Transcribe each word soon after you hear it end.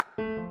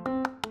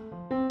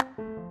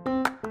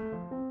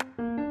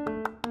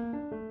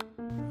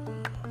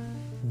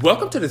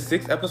Welcome to the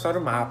 6th episode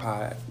of My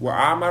Pod, where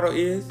our motto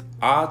is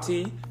all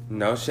tea,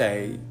 no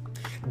shade.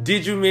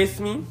 Did you miss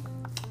me?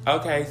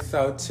 Okay,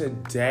 so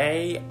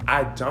today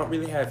I don't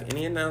really have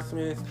any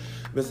announcements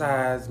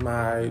besides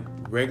my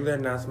regular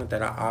announcement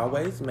that I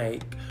always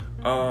make.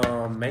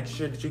 Make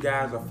sure that you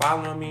guys are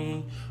following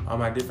me on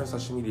my different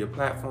social media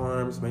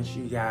platforms. Make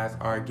sure you guys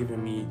are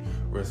giving me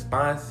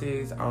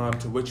responses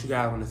to what you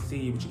guys want to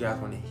see, what you guys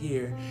want to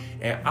hear.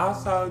 And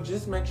also,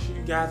 just make sure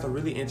you guys are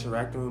really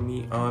interacting with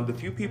me. The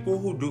few people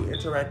who do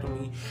interact with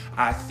me,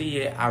 I see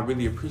it, I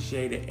really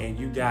appreciate it, and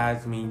you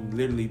guys mean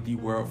literally the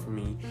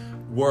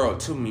world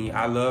to me.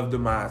 I love the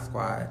Mod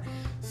Squad.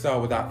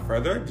 So without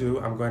further ado,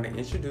 I'm going to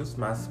introduce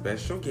my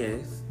special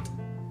guest,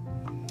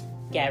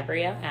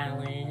 Gabrielle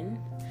Allen.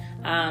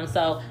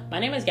 So my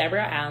name is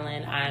Gabrielle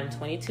Allen. I'm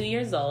 22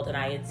 years old and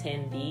I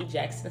attend the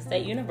Jackson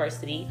State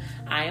University.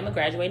 I am a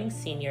graduating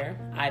senior.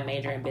 I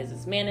major in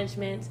business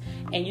management,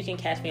 and you can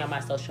catch me on my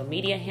social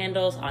media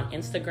handles on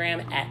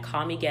Instagram at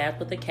CallMeGab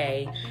with a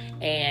K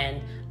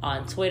and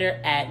on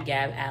Twitter at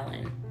Gab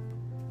Allen.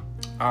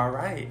 All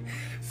right.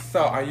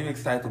 So are you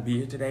excited to be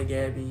here today,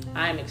 Gabby?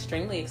 I'm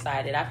extremely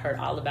excited. I've heard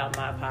all about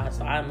my pod,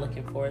 so I'm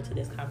looking forward to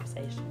this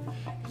conversation.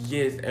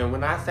 Yes, and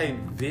when I say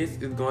this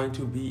is going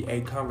to be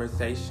a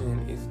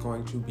conversation, it's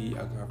going to be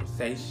a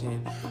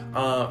conversation.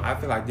 I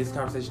feel like this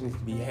conversation needs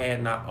to be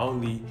had not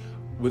only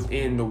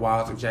within the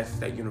walls of Jackson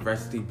State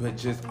University, but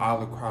just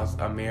all across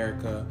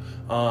America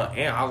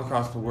and all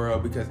across the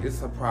world, because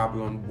it's a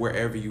problem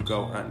wherever you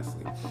go,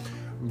 honestly.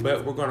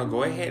 But we're going to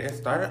go ahead and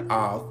start it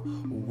off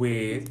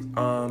with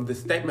the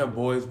statement,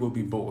 boys will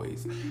be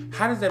boys.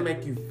 How does that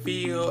make you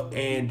feel?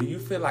 And do you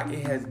feel like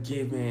it has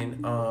given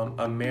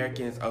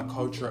Americans a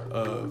culture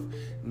of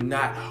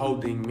not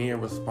holding men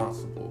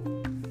responsible?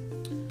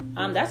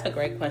 That's a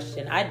great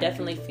question. I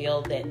definitely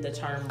feel that the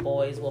term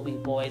boys will be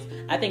boys,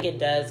 I think it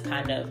does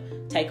kind of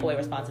take away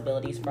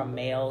responsibilities from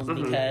males,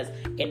 because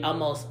it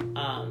almost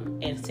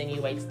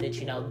insinuates that,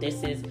 you know,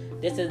 this is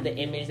the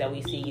image that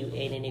we see you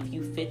in, and if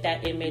you fit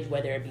that image,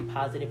 whether it be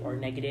positive or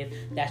negative,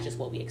 that's just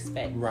what we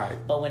expect. Right.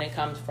 But when it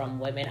comes from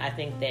women, I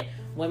think that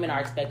women are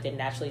expected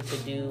naturally to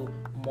do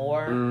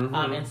more,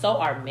 and so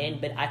are men.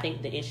 But I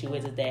think the issue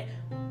is that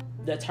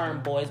the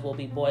term boys will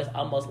be boys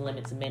almost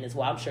limits men as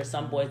well. I'm sure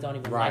some boys don't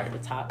even like the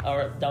top,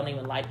 or don't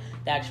even like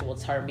the actual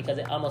term, because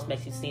it almost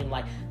makes you seem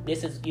like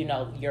this is, you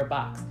know, your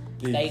box.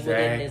 Stay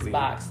within this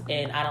box.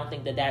 And I don't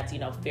think that that's, you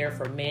know, fair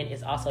for men.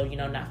 It's also, you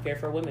know, not fair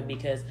for women,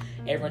 because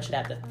everyone should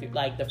have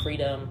the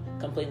freedom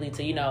completely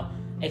to, you know,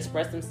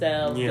 express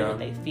themselves, do what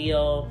they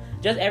feel,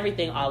 just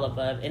everything all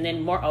above. And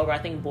then moreover, I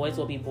think boys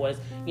will be boys.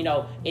 You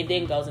know, it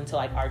then goes into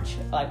like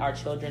our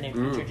children and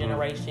future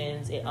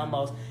generations. It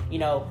almost, you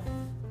know,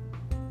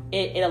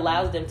 it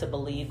allows them to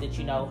believe that,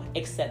 you know,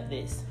 accept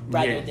this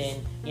rather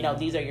than, you know,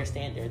 these are your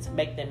standards.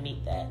 Make them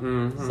meet that.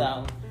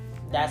 So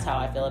that's how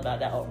I feel about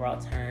that overall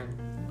term.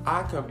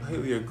 I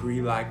completely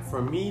agree. Like,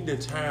 for me, the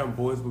term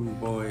boys will be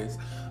boys,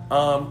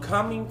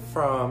 coming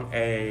from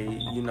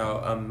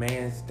a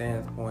man's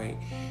standpoint,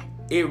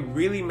 it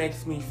really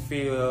makes me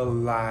feel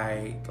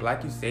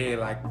like you said,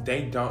 like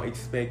they don't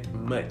expect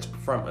much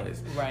from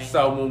us. Right.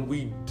 So when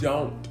we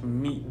don't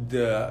meet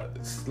the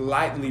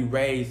slightly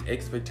raised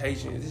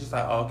expectations, it's just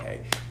like,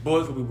 okay,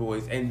 boys will be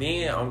boys. And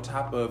then on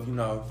top of, you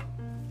know,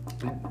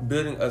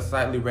 building a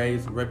slightly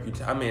raised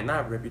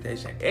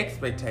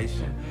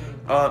expectation,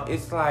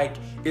 it's like,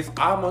 it's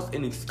almost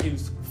an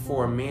excuse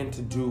for men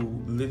to do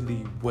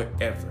literally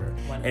whatever.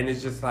 And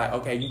it's just like,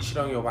 okay, you cheat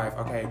on your wife,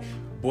 okay,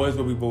 boys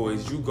will be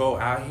boys. You go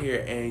out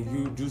here and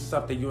you do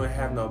something you don't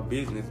have no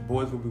business,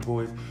 boys will be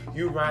boys.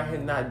 You around here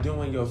not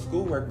doing your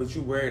schoolwork, but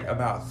you worried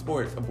about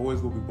sports,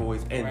 boys will be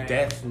boys. And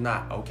that's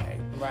not okay.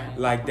 Right.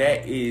 Like,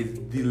 that is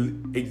the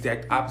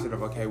exact opposite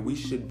of okay. We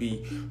should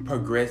be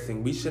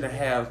progressing. We shouldn't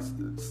have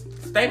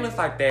statements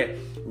like that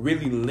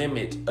really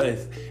limit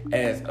us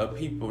as a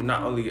people,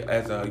 not only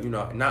as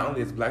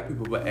black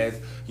people, but as,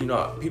 you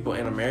know, people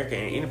in America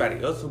and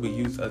anybody else who would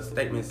use a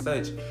statement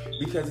such,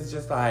 because it's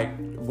just like,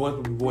 boys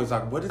will be boys.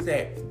 Like, what does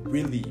that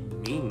really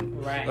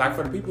mean? Right. Like,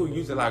 for the people who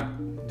use it,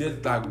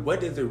 what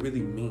does it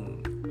really mean?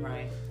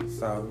 Right.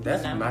 So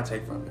that's my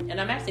take from it.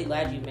 And I'm actually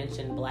glad you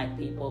mentioned black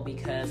people,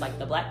 because like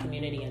the black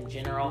community in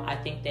general, I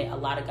think that a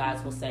lot of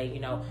guys will say, you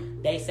know,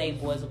 they say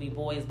boys will be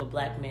boys, but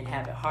black men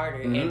have it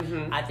harder.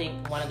 And I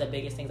think one of the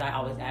biggest things I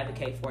always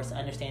advocate for is to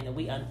understand that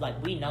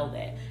we know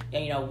that.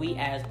 And, you know, we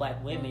as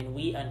black women,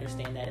 we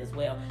understand that as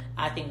well.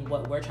 I think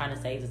what we're trying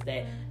to say is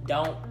that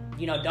don't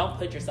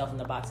put yourself in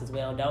the box as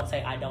well. Don't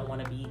say, I don't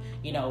want to be,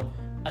 you know,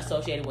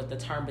 associated with the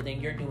term, but then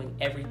you're doing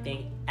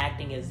everything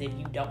acting as if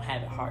you don't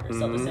have it harder.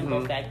 So the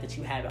simple fact that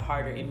you have it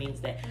harder, it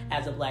means that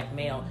as a black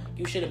male,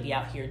 you shouldn't be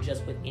out here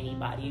just with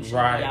anybody. You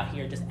shouldn't be out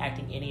here just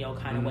acting any old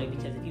kind of way,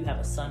 because if you have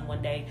a son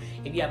one day,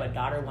 if you have a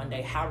daughter one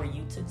day, how are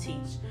you to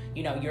teach,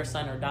 you know, your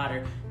son or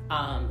daughter,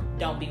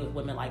 don't be with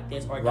women like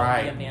this, or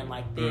don't be a man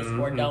like this,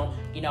 or don't,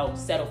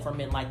 settle for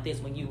men like this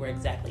when you were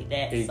exactly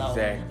that.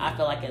 So I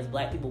feel like as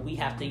Black people, we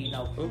have to,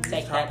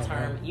 take that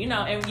term,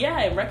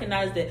 and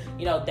recognize that,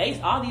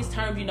 all these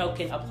terms,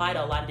 can apply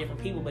to a lot of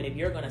different people. But if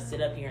you're going to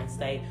sit up here and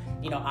say,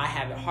 I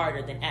have it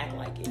harder, then act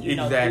like it. Do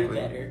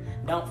better.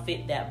 Don't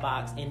fit that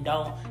box, and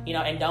don't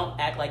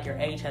act like your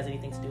age has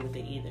anything to do with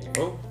it either.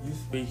 Oh, you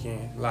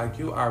speaking. Like,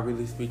 you are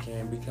really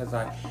speaking, because,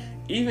 like,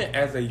 even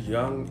as a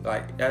young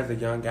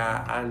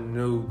guy, I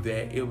knew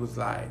that it was,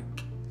 like,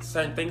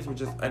 certain things were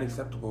just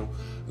unacceptable.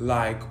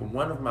 Like,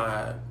 one of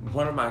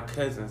my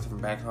cousins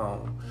from back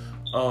home,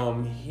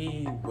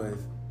 he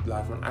was,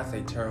 like, when I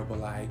say terrible,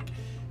 like,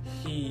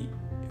 he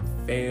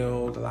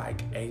failed,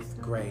 like, 8th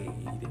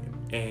grade,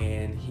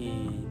 and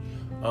he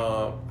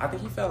I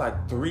think he failed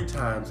like 3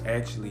 times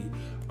actually,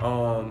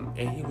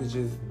 and he was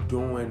just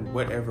doing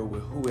whatever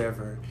with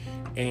whoever,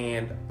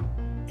 and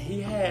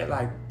he had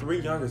like 3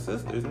 younger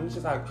sisters, and it's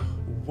just like,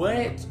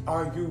 what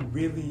are you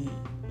really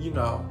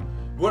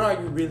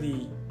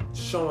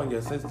showing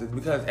your sisters?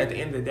 Because at the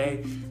end of the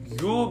day,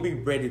 you'll be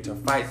ready to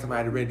fight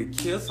somebody, ready to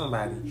kill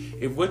somebody,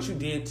 if what you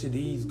did to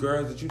these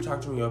girls that you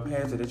talked to in your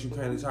past, or that you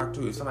currently talk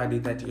to, if somebody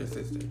did that to your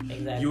sister.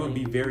 Exactly. You would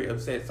be very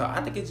upset. So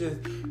I think it just,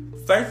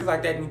 phrases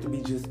like that need to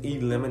be just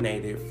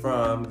eliminated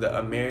from the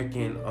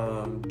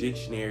American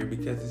dictionary,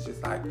 because it's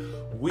just like,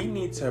 we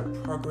need to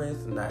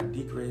progress, not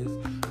decrease.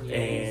 Yes.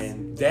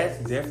 And that's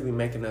definitely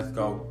making us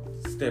go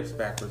steps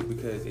backwards,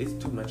 because it's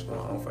too much going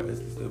on for us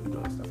to still be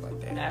doing stuff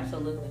like that.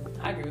 Absolutely.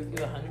 I agree with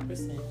you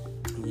 100%.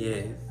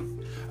 Yes.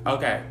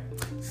 Okay.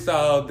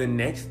 So the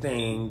next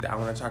thing that I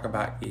want to talk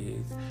about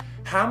is,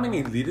 how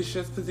many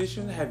leadership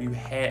positions have you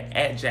had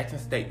at Jackson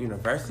State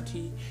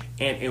University,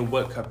 and in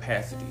what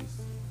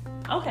capacities?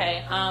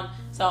 Okay,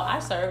 so I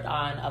served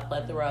on a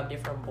plethora of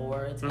different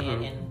boards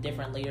and in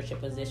different leadership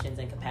positions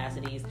and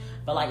capacities.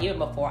 But like, even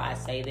before I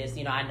say this,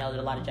 I know that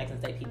a lot of Jackson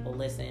State people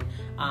listen.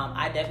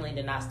 I definitely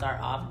did not start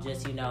off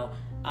just,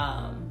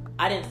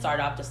 I didn't start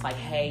off just like,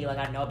 hey, like,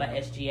 I know about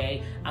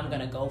SGA, I'm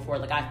going to go for it.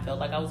 Like, I felt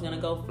like I was going to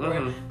go for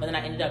it, but then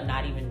I ended up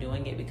not even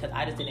doing it, because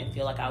I just didn't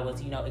feel like I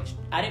was,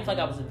 I didn't feel like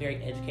I was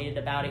very educated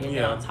about it. And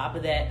then on top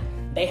of that,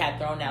 they had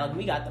thrown out, like,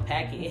 we got the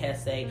packet, it had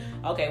say,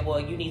 okay, well,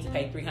 you need to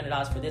pay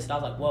 $300 for this. And I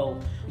was like, whoa,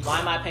 why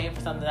am I paying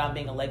for something that I'm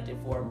being elected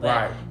for?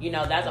 But,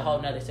 that's a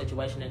whole nother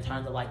situation in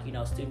terms of, like,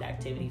 student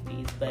activity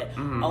fees. But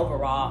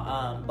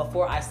overall,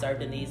 before I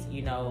served in these,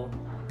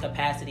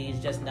 capacities,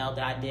 just know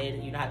that I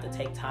did, have to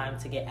take time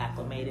to get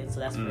acclimated. So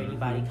that's for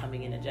anybody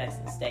coming into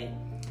Jackson State.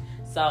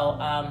 So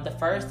the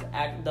first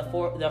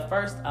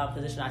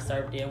position I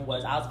served in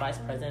was, I was vice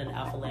president of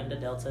Alpha Lambda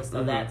Delta.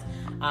 So that's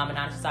an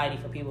honor society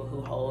for people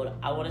who hold,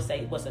 I want to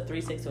say, what's a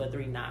 3.6 to a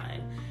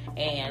 3.9.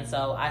 And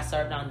so I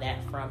served on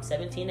that from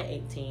 17 to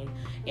 18.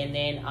 And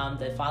then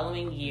the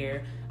following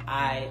year,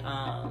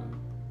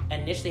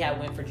 initially I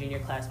went for junior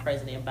class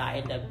president, but I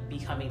ended up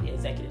becoming the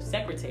executive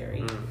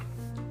secretary.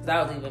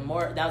 That was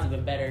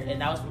even better, and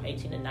that was from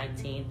 18 to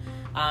 19.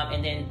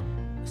 And then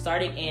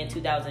starting in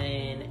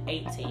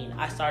 2018,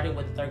 I started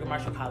with the Thurgood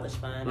Marshall College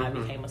Fund. I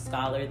became a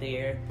scholar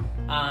there,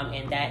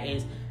 and that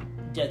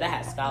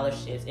has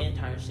scholarships,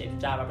 internships,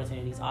 job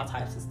opportunities, all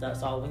types of stuff.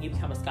 So when you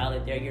become a scholar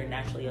there, you're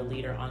naturally a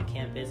leader on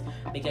campus,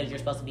 because you're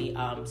supposed to be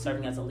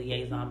serving as a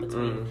liaison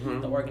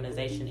between the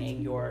organization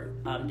and your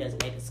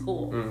designated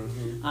school.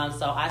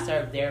 So I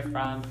served there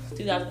from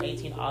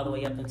 2018 all the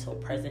way up until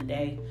present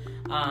day.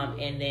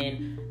 And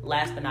then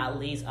last but not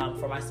least,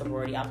 for my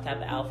sorority, Alpha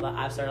Kappa Alpha,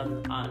 I've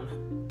served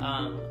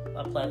on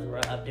a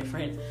plethora of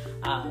different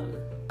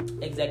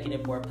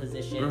executive board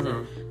positions,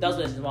 and those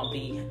positions won't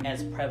be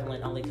as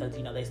prevalent, only because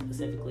they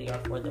specifically are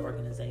for the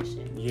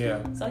organization.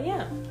 So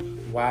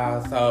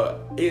wow.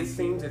 So it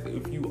seems as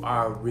if you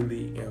are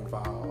really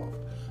involved,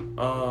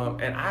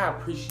 and I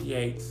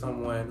appreciate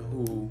someone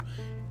who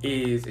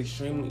is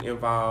extremely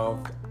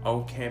involved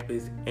on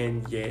campus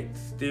and yet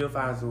still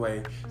finds a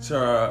way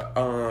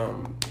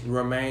to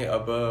remain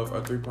above a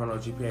 3.0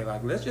 GPA.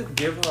 Like, let's just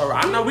give her,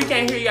 I know we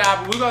can't hear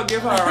y'all, but we're going to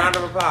give her a round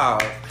of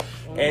applause.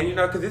 And,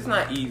 because it's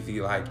not easy.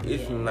 Like,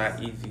 it's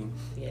not easy.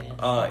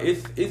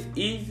 It's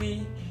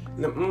easy.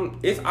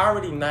 It's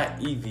already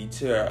not easy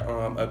to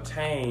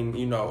obtain,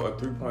 a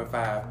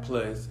 3.5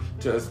 plus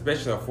to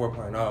especially a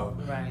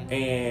 4.0. Right.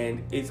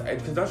 And it's,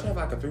 because don't you have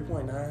like a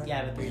 3.9?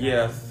 Yeah, I have a 3.9.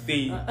 Yeah,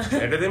 see,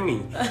 better than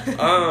me.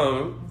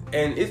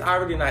 And it's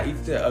already not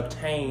easy to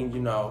obtain,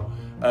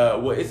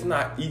 it's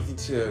not easy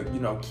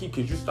to, keep,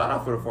 because you start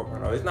off with a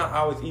 4.0. It's not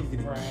always easy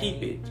to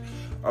keep it.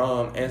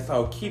 And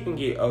so keeping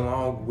it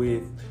along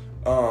with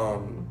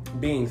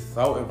being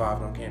so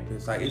involved on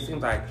campus, like, it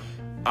seems like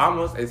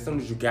almost as soon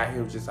as you got here,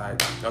 it was just like,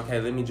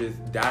 okay, let me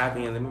just dive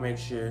in. Let me make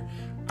sure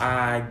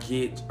I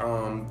get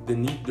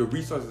the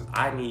resources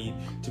I need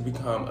to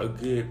become a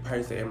good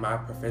person in my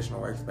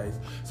professional workspace.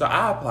 So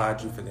I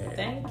applaud you for that.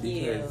 Thank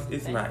you. Because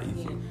it's not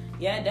easy.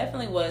 Yeah, it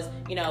definitely was.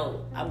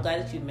 I'm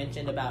glad that you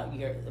mentioned about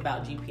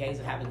GPAs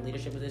and having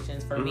leadership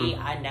positions. For me,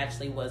 I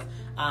naturally was.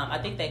 I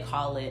think they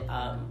call it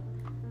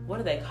what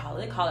do they call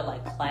it? They call it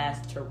like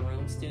class to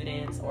room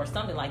students or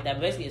something like that.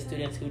 Basically, it's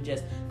students who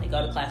just, they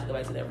go to class and go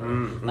back to their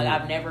room. Mm-hmm. Like,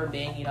 I've never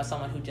been,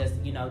 someone who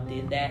just,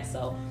 did that.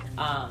 So,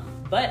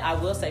 but I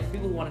will say, for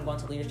people who want to go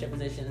into leadership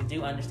positions,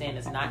 do understand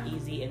it's not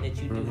easy and that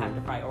you do have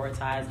to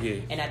prioritize.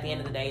 Yes. And at the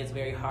end of the day, it's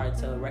very hard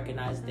to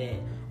recognize that,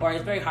 or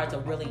it's very hard to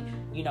really,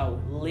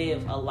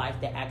 live a life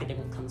that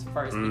academics comes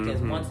first.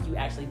 Because once you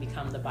actually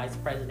become the vice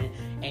president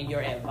and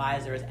your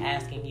advisor is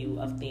asking you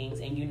of things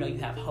and you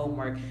have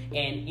homework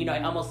and,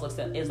 it almost looks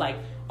at, it's like,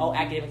 oh,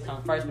 academics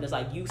come first, but it's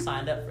like you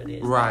signed up for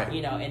this. Right.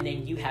 And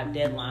then you have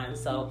deadlines.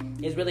 So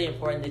it's really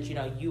important that,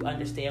 you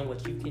understand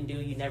what you can do.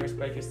 You never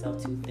spread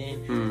yourself too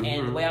thin.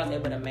 And the way I was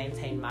able to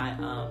maintain my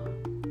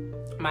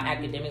my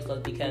academics was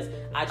because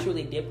I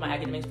truly did my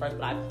academics first,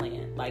 but I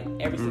planned. Like,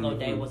 every single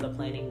day was a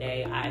planning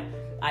day.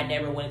 I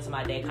never went into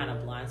my day kind of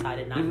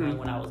blindsided, not knowing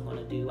what I was going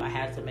to do. I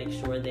had to make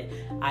sure that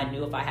I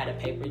knew if I had a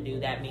paper due,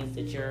 that means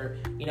that you're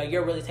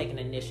really taking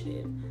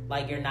initiative.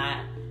 Like, you're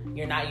not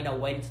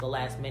waiting to the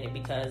last minute,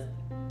 because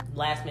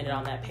last minute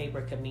on that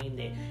paper could mean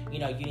that,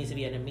 you need to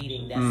be in a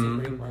meeting that's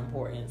super duper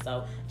important.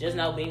 So just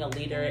know, being a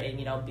leader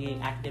and,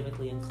 being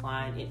academically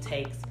inclined, it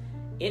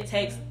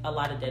takes a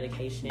lot of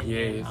dedication.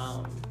 Yes.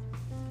 And,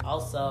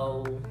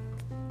 also,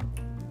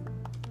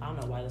 I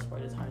don't know why this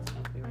word is hard to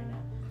come to me right now.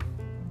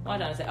 What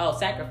am I trying to say? Oh,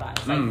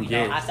 sacrifice. Like,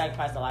 yes. I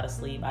sacrificed a lot of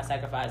sleep. I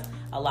sacrificed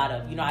a lot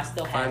of, I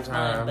still had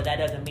fun, but that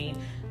doesn't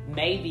mean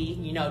maybe,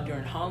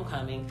 during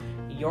homecoming,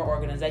 your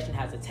organization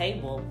has a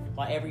table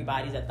while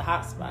everybody's at the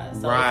hot spot.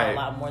 So there's a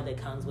lot more that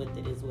comes with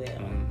it as well.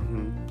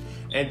 Mm-hmm.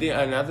 And then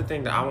another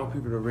thing that I want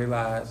people to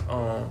realize,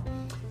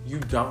 you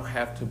don't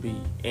have to be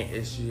in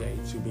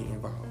SGA to be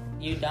involved.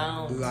 You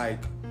don't. Like,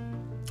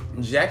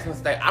 Jackson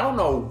State, I don't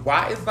know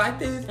why it's like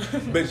this,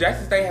 but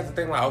Jackson State has a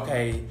thing like,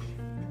 okay,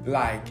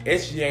 like,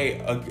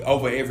 SGA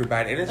over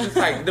everybody. And it's just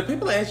like, the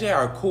people at SGA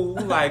are cool.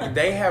 Like,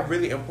 they have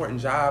really important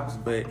jobs,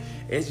 but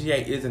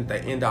SGA isn't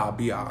the end-all,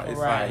 be-all. It's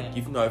like,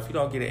 if you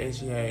don't get an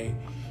SGA,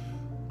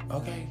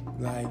 okay,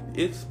 like,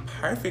 it's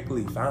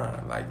perfectly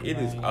fine. Like, it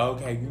is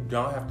okay. You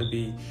don't have to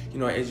be, at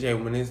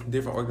SGA, when it's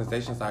different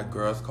organizations like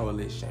Girls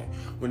Coalition,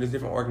 when there's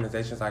different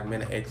organizations like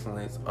Men of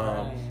Excellence,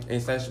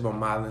 Insatiable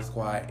Modeling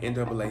Squad,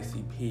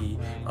 NAACP,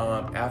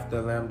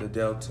 After Lambda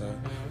Delta,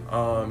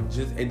 and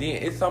then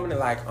it's so many,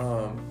 like,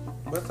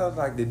 what's else,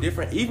 like,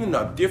 even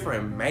the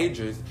different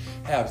majors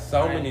have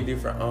so many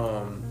different,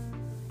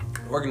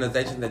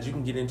 organizations that you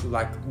can get into,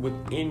 like,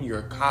 within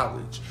your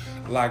college.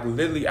 Like,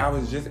 literally, I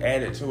was just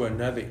added to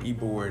another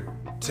e-board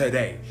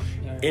today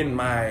in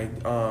my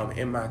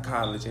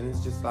college, and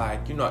it's just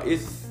like,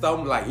 it's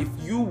some, like, if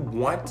you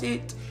want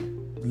it,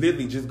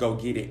 literally just go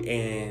get it.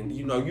 And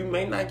you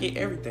may not get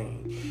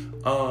everything,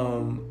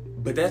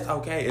 but that's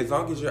okay. As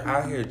long as you're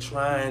out here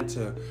trying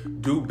to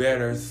do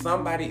better,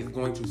 somebody is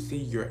going to see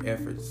your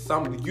efforts.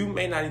 You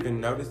may not even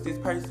notice this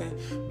person,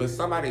 but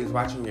somebody is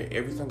watching your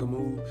every single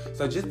move.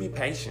 So just be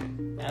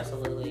patient.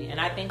 Absolutely. And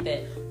I think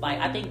that,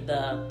 like,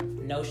 the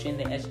notion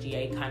that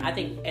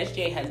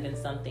SGA has been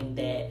something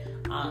that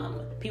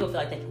people feel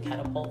like they can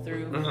catapult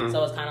through.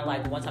 So it's kind of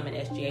like, once I'm in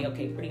SGA,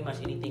 okay, pretty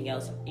much anything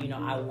else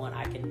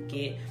I can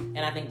get. And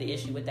I think the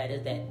issue with that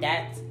is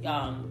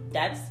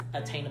that's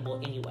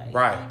attainable anyway.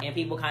 Right. And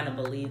people kind of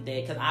believe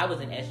that, because I was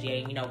in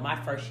SGA, my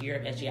first year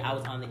of SGA, I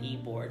was on the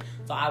e-board.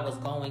 So I was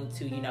going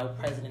to,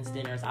 president's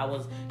dinners. I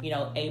was,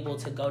 able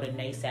to go to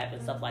NASAP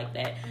and stuff like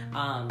that.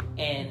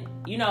 And,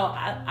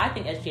 I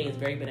think SGA is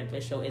very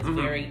beneficial. It's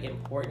very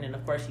important, and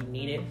of course you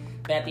need it.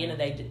 But at the end of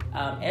the day,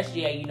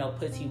 SGA,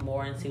 puts you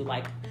more into,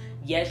 like,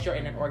 yes, you're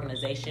in an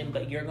organization,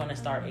 but you're going to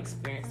start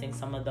experiencing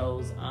some of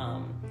those,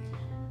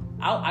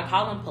 I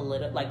call them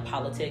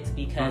politics,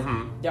 because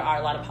there are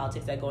a lot of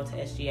politics that go into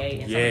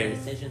SGA, and some of the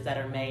decisions that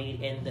are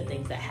made and the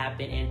things that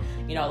happen. And,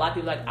 a lot of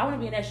people are like, I want to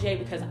be in SGA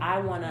because I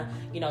want to,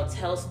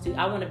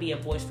 I want to be a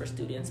voice for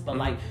students. But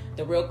like,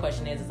 the real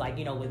question is like,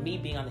 with me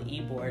being on the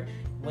e-board,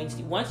 once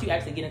you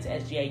actually get into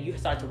SGA, you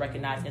start to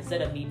recognize,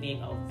 instead of me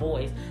being a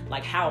voice,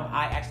 like, how am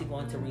I actually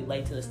going to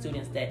relate to the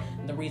students that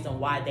the reason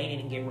why they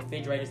didn't get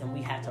refrigerators and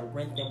we had to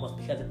rent them was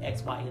because of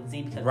X, Y, and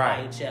Z, because of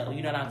IHL.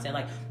 You know what I'm saying?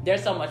 Like,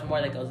 there's so much more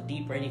that goes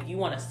deeper. And if you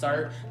want to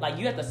serve, like,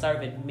 you have to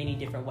serve in many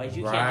different ways.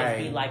 You can't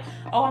just be like,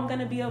 oh, I'm going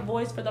to be a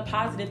voice for the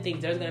positive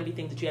things. There's going to be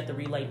things that you have to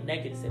relay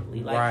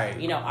negatively. Like,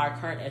 our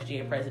current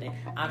SGA president,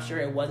 I'm sure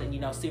it wasn't,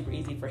 super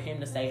easy for him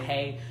to say,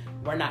 hey,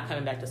 we're not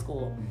coming back to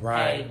school.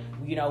 Hey,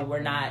 we're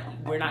not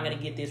going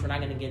to get this, we're not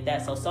going to get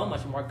that. So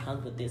much more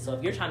comes with this. So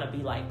if you're trying to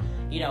be like,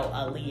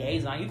 a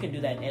liaison, you can do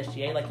that in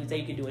SGA. Like you say,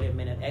 you can do it in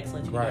Men of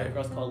Excellence, you can do it in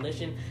Girls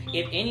Coalition.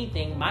 If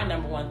anything, my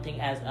number one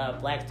thing as a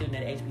Black student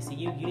at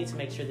HBCU, you need to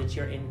make sure that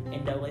you're in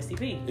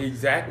NAACP.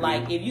 Exactly.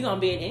 Like, if you're going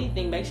to be in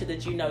anything, make sure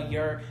that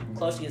you're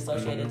closely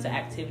associated to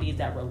activities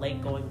that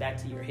relate going back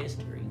to your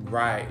history.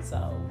 Right.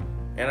 So.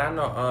 And I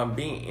know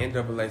being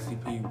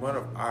NAACP, one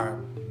of our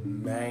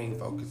main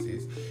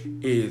focuses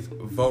is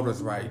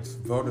voters' rights,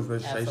 voters'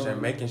 registration,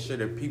 Absolutely. making sure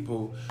that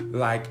people,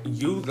 like,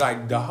 use,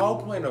 like, the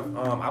whole point of,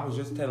 I was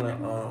just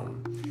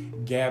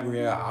telling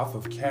Gabrielle off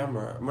of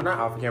camera. Well, not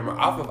off of camera,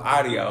 off of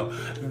audio.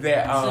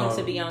 That soon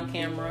to be on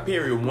camera.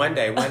 Period. One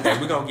day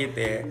we're gonna get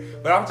there.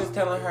 But I was just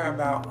telling her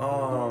about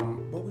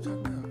what we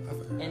talking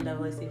about?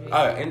 NAACP.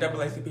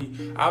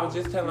 NAACP. I was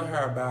just telling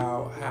her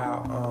about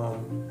how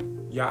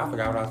y'all, I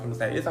forgot what I was going to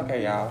say. It's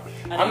okay, y'all.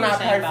 I'm not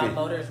perfect. About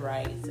voters'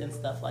 rights and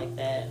stuff like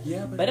that.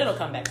 Yeah, but it'll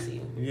come back to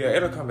you. Yeah,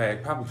 it'll come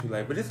back. Probably too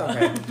late, but it's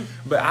okay.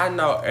 But I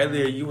know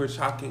earlier you were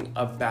talking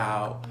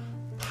about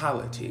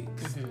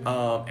politics, and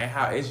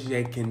how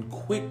SGA can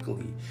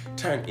quickly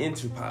turn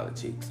into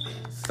politics.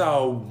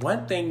 So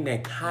one thing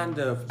that kind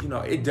of,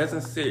 it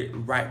doesn't sit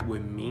right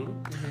with me.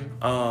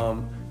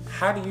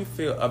 How do you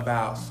feel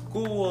about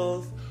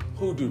schools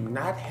who do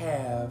not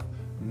have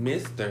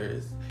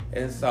misters?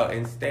 And so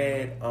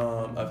instead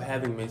of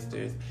having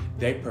misters,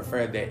 they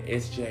prefer their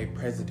SGA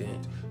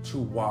president to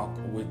walk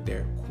with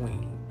their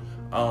queen.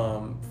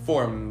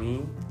 For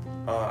me,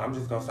 I'm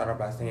just going to start off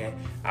by saying,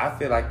 I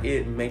feel like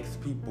it makes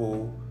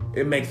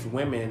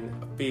women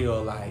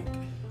feel like,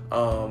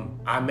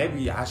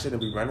 maybe I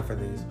shouldn't be running for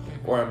this,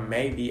 or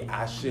maybe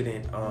I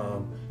shouldn't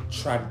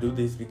try to do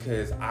this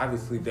because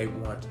obviously they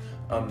want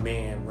a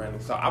man running.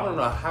 So I want to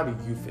know, how do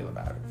you feel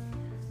about it?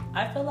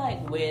 I feel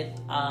like with,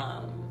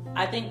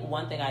 I think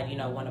one thing I,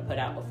 want to put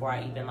out before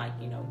I even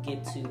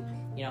get to,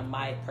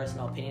 my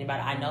personal opinion about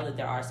it. I know that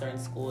there are certain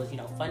schools,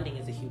 funding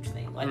is a huge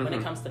thing. Like when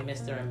it comes to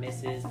Mr. and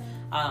Miss,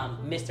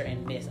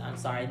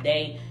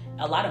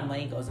 a lot of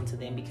money goes into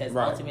them because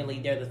ultimately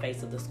they're the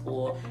face of the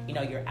school.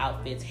 Your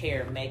outfits,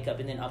 hair, makeup,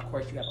 and then of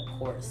course you have a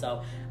court.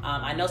 So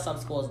I know some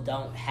schools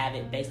don't have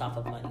it based off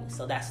of money.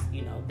 So that's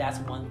that's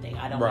one thing.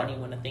 I don't want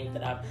anyone to think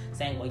that I'm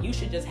saying, well, you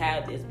should just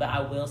have this. But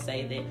I will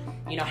say that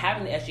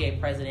having the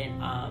SGA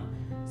president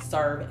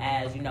serve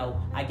as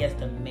I guess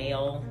the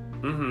male.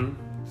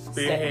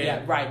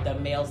 Spearhead. The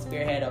male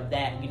spearhead of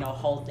that,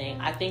 whole thing.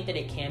 I think that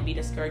it can be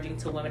discouraging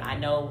to women. I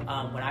know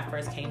when I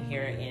first came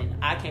here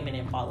I came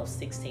in fall of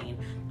 16,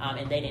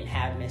 and they didn't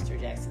have Mr.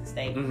 Jackson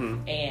State,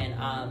 and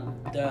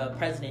the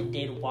president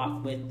did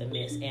walk with the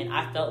Miss, and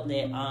I felt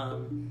that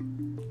of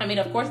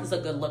course, it's a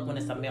good look when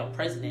it's a male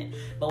president,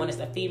 but when it's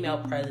a female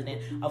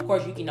president, of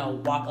course, you can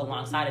walk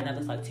alongside another.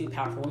 It's like two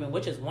powerful women,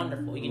 which is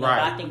wonderful, But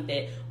I think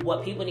that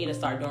what people need to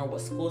start doing,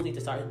 what schools need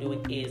to start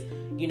doing is,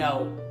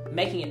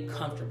 making it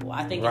comfortable.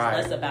 I think it's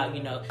less about,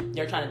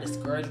 they're trying to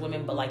discourage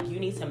women, but you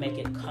need to make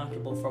it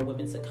comfortable for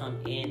women to come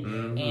in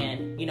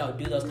and,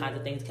 do those kinds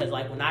of things. Because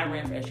when I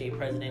ran for SGA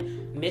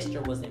president,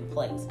 Mr. was in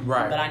place.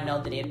 Right. But I know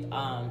that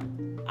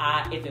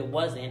if it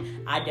wasn't,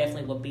 I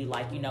definitely would be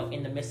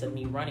in the midst of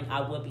me running,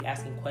 I would be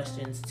asking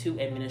questions to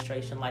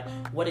administration, like,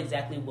 what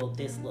exactly will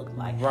this look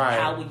like? Right.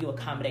 How will you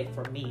accommodate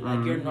for me?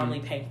 Like, you're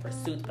normally paying for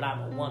suits, but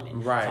I'm a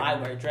woman. Right. So I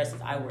wear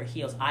dresses, I wear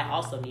heels. I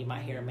also need my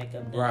hair and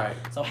makeup done. Right.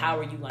 So how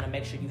are you going to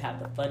make sure you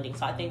have the funding?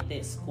 So I think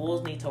that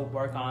schools need to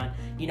work on,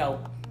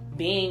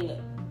 being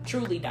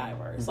truly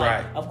diverse.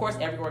 Of course,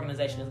 every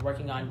organization is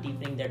working on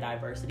deepening their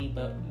diversity,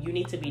 but you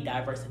need to be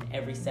diverse in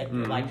every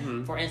sector.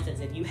 For instance,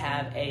 if you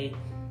have a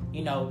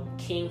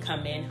king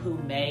come in who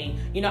may,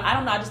 I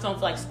don't know, I just don't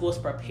feel like schools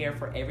prepare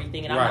for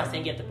everything. And I'm not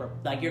saying you have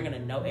to, you're going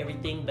to know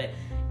everything, but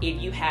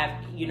if you have,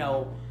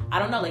 I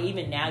don't know,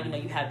 even now,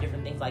 you have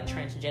different things like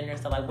transgender.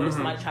 So what if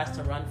somebody tries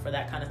to run for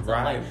that kind of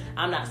stuff?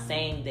 I'm not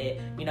saying that,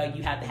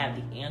 you have to have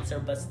the answer,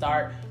 but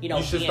start,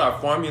 you should start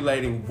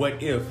formulating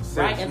what if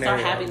and start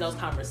having those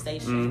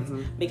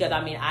conversations. Because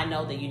I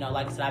know that,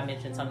 like I said, I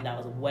mentioned something that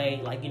was way,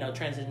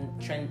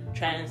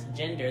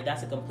 transgender,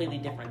 that's a completely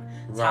different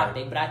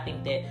topic. But I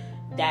think that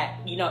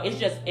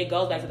it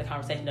goes back to the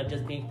conversation of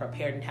just being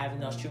prepared and having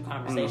those true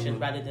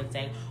conversations rather than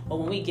saying, well,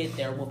 when we get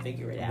there, we'll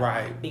figure it out.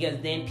 Right. Because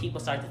then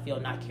people start to feel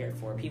not cared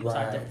for. People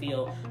start to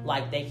feel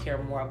like they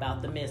care more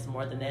about the Miss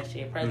more than the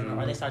SGA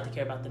president, or they start to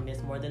care about the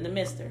Miss more than the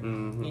Mister.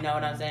 You know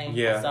what I'm saying?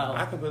 Yeah. So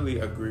I completely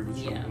agree with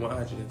you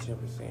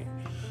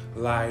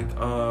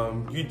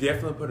 110%. You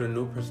definitely put a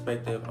new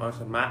perspective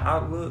onto my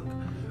outlook.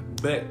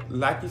 But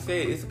like you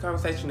said, it's a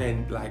conversation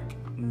that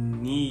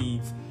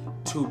needs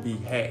to be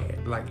had.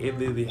 It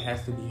literally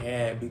has to be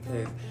had,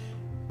 because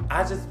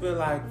I just feel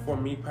like, for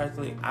me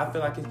personally, I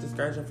feel like it's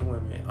discouraging for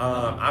women.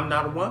 I'm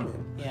not a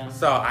woman.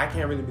 So I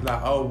can't really be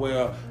like, oh,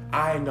 well,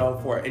 I know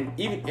and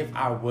even if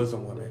I was a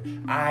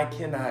woman, I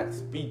cannot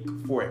speak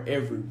for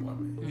every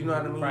woman. You know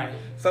what I mean? Right.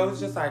 So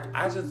it's just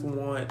I just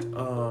want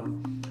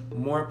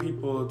more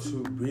people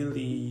to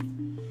really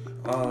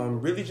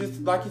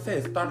just, like you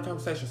said, start a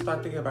conversation,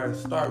 start thinking about it,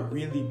 start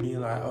really being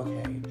like,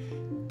 okay,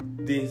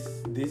 this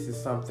is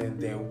something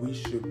that we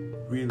should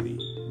really,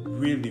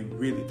 really,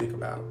 really think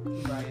about.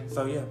 Right.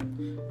 So yeah.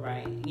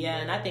 Right. Yeah,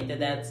 and I think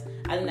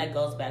that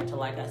goes back to,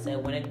 like I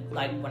said, when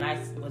I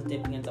was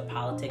dipping into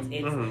politics,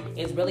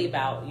 it's really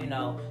about,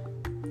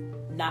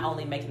 not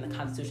only making the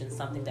Constitution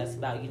something that's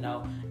about, the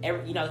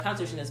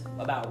Constitution is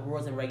about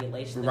rules and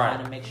regulations and how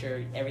to make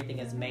sure everything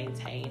is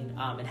maintained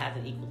and has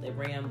an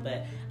equilibrium.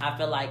 But I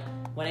feel like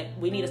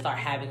we need to start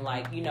having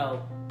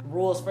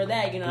rules for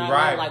that, I mean?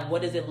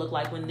 What does it look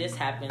like when this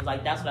happens?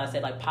 That's what I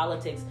said.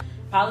 Politics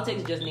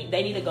just need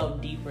to go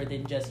deeper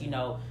than just,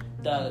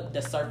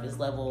 the surface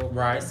level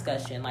right.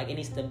 discussion. Like, it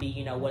needs to be,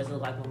 you know, what does it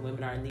look like when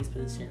women are in these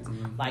positions?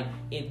 Mm-hmm. Like,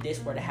 if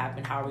this were to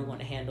happen, how are we going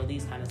to handle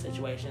these kind of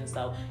situations?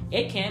 So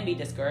it can be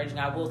discouraging.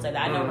 I will say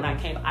that. I know when I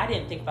came, I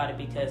didn't think about it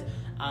because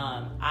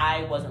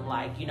I wasn't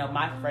like, you know,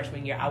 my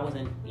freshman year, I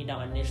wasn't, you know,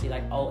 initially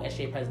like, oh,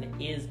 SGA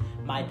president is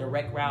my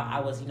direct route.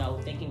 I was, you know,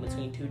 thinking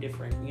between two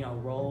different, you know,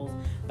 roles.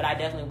 But I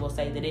definitely will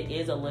say that it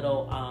is a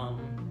little,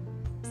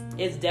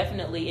 it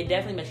definitely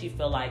makes you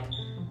feel like,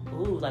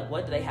 ooh, like,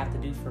 what do they have to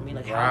do for me?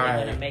 Like, how are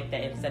they going to make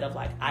that, instead of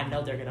like, I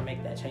know they're going to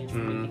make that change for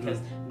me because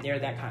they're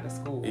that kind of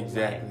school.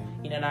 Exactly. Like,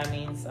 you know what I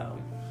mean? So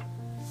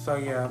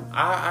yeah,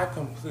 I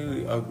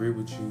completely agree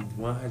with you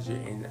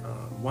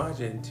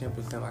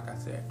 110%. Like I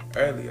said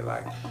earlier,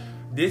 like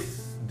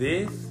this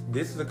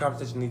is a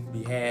conversation that needs to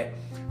be had.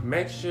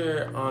 Make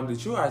sure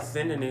that you are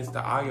sending this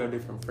to all your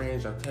different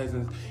friends, your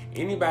cousins,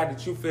 anybody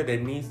that you feel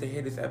that needs to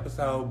hear this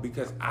episode,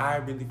 because I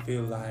really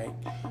feel like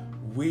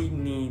we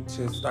need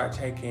to start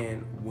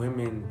taking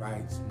women's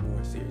rights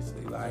more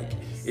seriously. Like,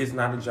 it's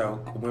not a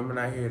joke. Women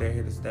are here, they're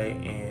here to stay,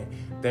 and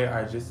they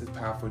are just as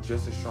powerful,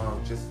 just as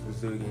strong, just as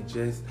resilient,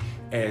 just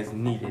as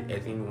needed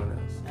as anyone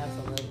else.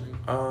 Absolutely.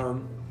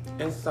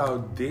 And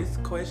so this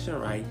question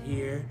right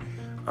here,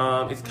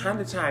 it's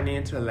kind of tying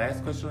into the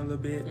last question a little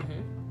bit.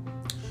 Mm-hmm.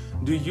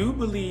 Do you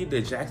believe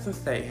that Jackson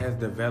State has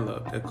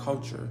developed a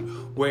culture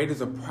where it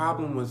is a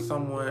problem with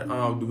someone,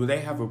 do they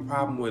have a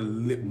problem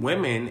with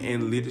women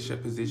in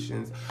leadership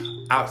positions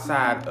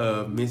outside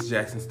of Miss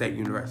Jackson State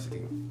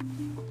University?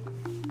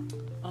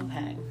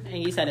 Okay.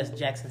 And you said it's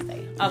Jackson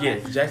State. Okay.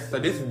 Yes, Jackson. So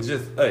this is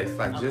just us,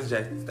 like just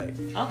Jackson State.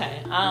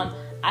 Okay.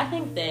 I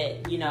think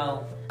that, you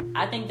know,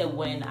 I think that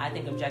when I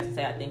think of Jackson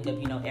State, I think of,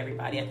 you know,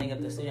 everybody. I think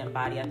of the student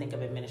body. I think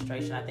of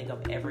administration. I think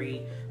of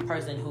every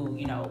person who,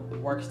 you know,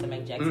 works to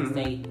make Jackson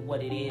State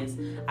what it is.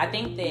 I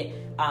think that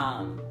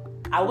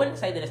I wouldn't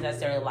say that it's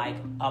necessarily like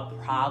a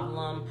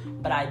problem,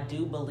 but I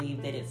do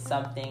believe that it's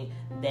something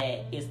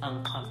that is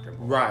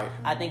uncomfortable. Right.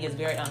 I think it's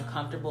very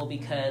uncomfortable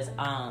because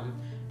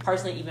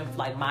personally, even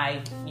like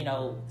my, you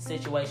know,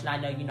 situation, I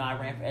know, you know, I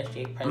ran for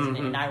SGA president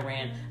and I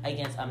ran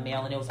against a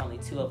male and it was only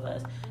two of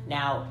us.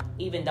 Now,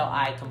 even though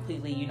I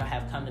completely, you know,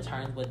 have come to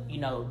terms with, you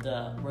know,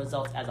 the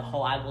results as a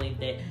whole, I believe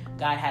that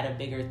God had a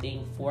bigger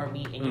thing for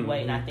me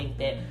anyway. And I think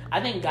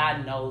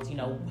God knows, you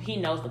know, he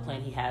knows the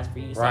plan he has for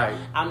you. So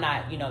I'm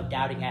not, you know,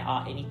 doubting at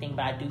all anything,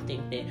 but I do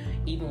think that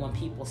even when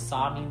people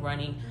saw me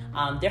running,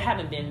 there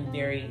haven't been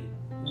very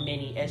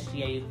many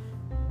SGA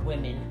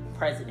women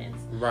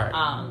presidents. Right.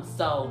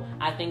 So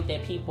I think there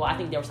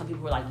were some people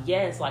who were like,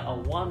 yes, like a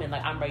woman,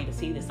 like I'm ready to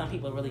see this. Some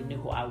people really knew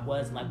who I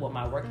was and like what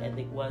my work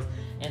ethic was.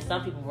 And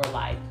some people were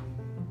like,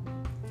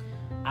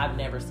 I've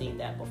never seen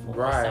that before.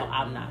 Right. So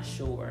I'm not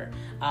sure.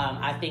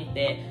 I think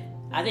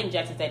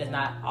Jackson State is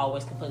not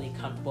always completely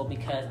comfortable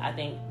because I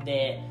think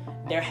that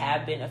there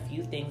have been a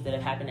few things that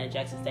have happened at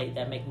Jackson State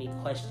that make me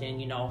question,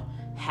 you know,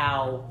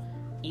 how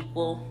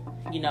equal,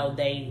 you know,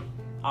 they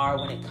are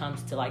when it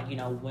comes to like, you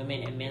know,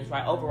 women and men's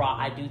rights. Overall,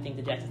 I do think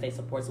that Jackson State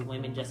supports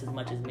women just as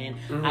much as men.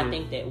 I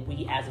think that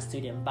we as a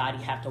student body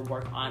have to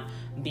work on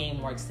being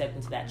more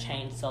accepting to that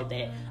change so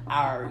that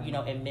our, you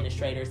know,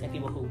 administrators and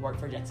people who work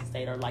for Jackson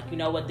State are like, you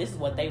know what, this is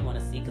what they want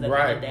to see, because at the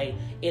end of the day,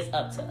 it's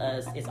up to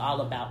us. It's all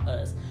about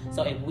us.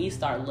 So if we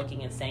start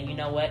looking and saying, you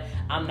know what,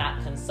 I'm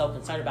not so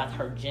concerned about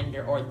her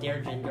gender or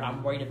their gender,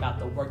 I'm worried about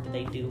the work that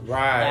they do.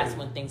 That's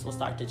when things will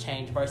start to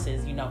change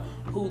versus, you know,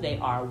 who they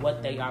are,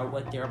 what they're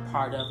a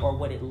part of, or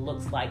what it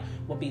looks like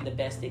will be the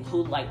best thing.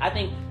 Who, like, I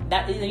think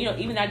that, you know,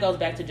 even that goes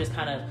back to just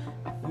kind of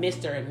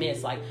Mr. and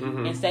Miss, like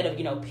instead of,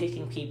 you know,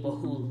 picking people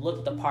who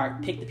look the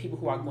part, pick the people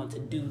who are going to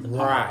do the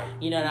part.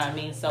 You know what I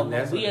mean? So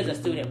when we as a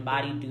student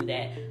body do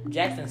that,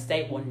 Jackson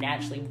State will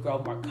naturally grow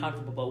more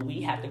comfortable, but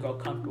we have to grow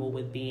comfortable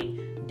with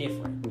being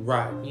different.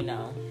 Right. You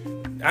know?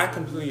 I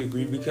completely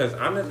agree, because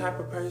I'm the type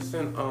of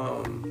person,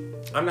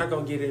 I'm not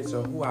going to get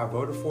into who I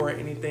voted for or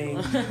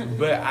anything,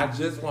 but I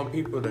just want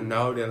people to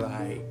know that,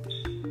 like,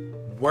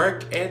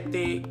 work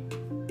ethic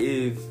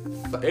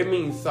it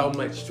means so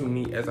much to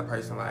me as a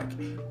person. Like,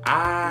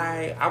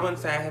 I wouldn't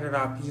say I had it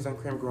all peaches and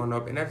cream growing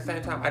up, and at the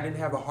same time I didn't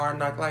have a hard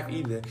knock life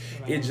either.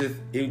 It just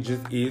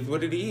is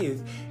what it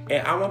is.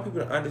 And I want people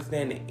to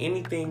understand that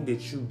anything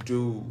that you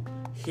do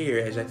here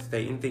at Jackson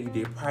State, anything you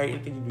did prior,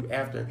 anything you do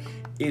after,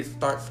 it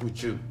starts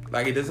with you.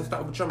 Like, it doesn't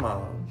start with your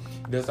mom.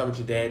 It doesn't start with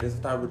your dad. It doesn't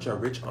start with your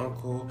rich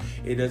uncle.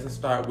 It doesn't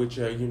start with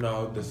your, you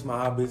know, the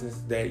small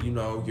business that, you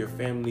know, your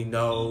family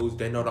knows.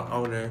 They know the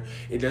owner.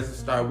 It don't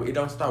start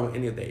with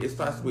any of that. It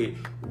starts with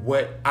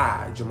what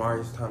I,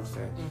 Jamarius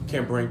Thompson,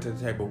 can bring to the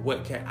table.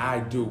 What can I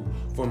do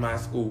for my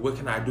school? What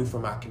can I do for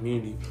my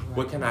community?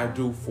 What can I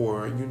do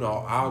for, you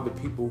know, all the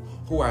people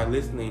who are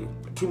listening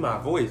to my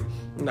voice?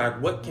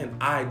 Like, what can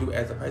I do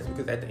as a person?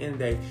 Because at the end of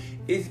the day,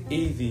 it's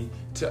easy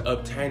to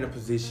obtain a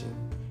position,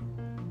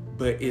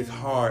 but it's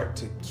hard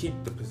to keep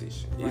the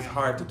position. It's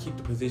hard to keep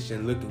the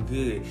position looking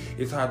good.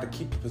 It's hard to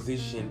keep the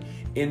position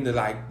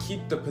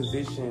keep the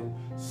position.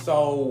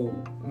 So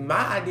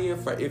my idea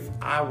for if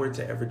I were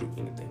to ever do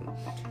anything,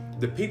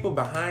 the people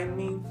behind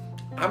me,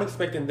 I'm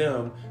expecting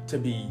them to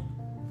be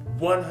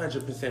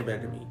 100% better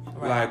than me.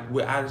 Right. Like,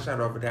 without a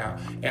shadow of a doubt.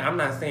 And I'm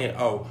not saying,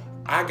 oh,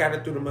 I got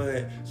it through the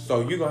mud,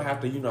 so you're going to have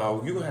to, you're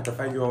going to have to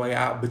figure your way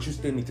out, but you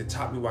still need to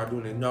top me while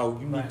doing it. No,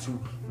 you need to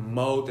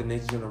mold the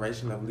next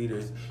generation of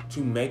leaders to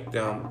make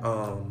them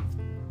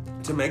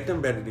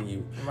better than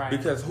you. Right.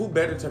 Because who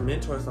better to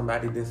mentor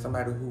somebody than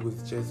somebody who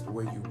was just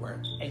where you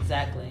were?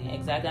 Exactly.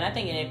 And I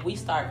think if we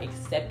start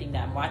accepting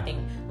that more, I think,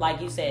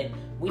 like you said,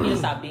 we need to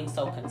stop being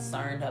so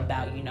concerned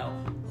about,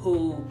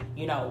 who,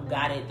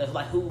 got it,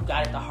 who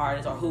got it the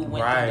hardest or who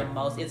went through the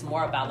most. It's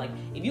more about, like,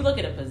 if you look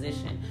at a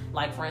position,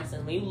 like, for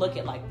instance, when you look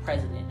at, like,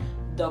 president,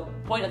 the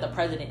point of the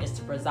president is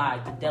to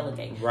preside, to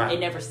delegate. Right. It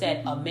never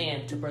said a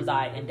man to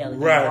preside and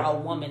delegate or a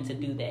woman to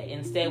do that.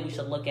 Instead, we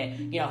should look at,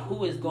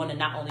 who is going to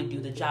not only do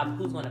the job,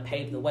 who's going to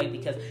pave the way.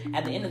 Because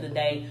at the end of the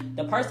day,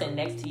 the person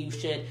next to you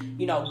should,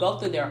 go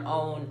through their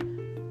own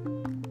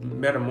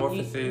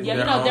metamorphosis.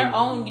 Their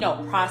own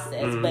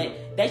process. But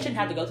they shouldn't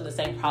have to go through the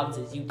same problems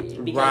as you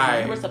did.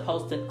 Because you were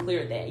supposed to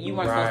clear that. You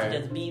weren't supposed to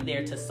just be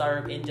there to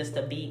serve and just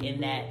to be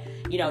in that,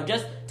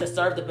 just to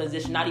serve the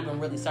position, not even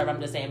really serve. I'm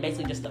just saying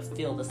basically just to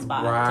fill the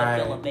spot,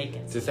 to fill a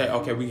vacancy. To say,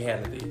 okay, we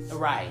handle this.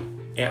 Right.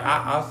 And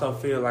I also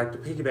feel like, to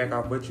piggyback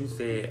off what you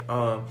said,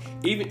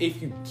 even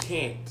if you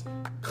can't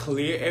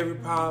clear every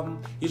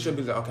problem, you should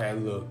be like, okay,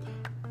 look,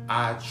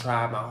 I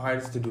tried my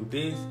hardest to do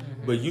this,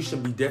 but you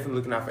should be definitely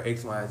looking out for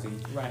X, Y, and Z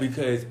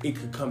because it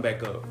could come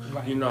back up.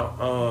 Right.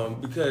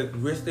 Because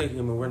we're still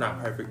human, we're not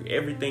perfect.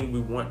 Everything we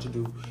want to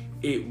do,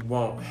 it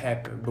won't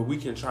happen, but we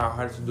can try our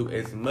hardest to do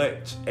as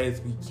much as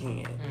we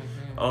can.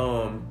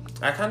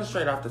 I kind of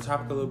strayed off the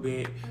topic a little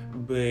bit,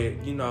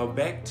 but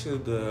back to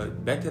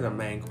the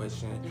main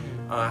question.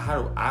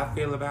 How do I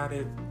feel about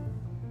it?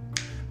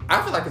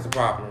 I feel like it's a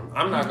problem.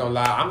 I'm not gonna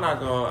lie. I'm not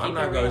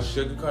gonna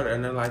sugarcoat it or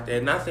nothing like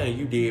that. Not saying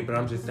you did, but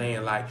I'm just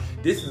saying, like,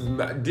 this is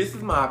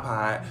my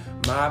pod.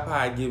 My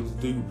pod gives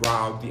the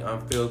raw, the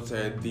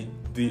unfiltered,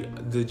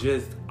 the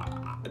just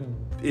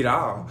it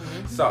all.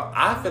 So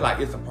I feel like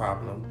it's a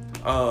problem.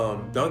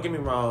 Don't get me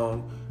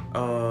wrong.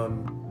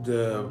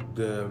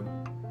 The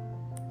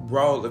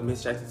role of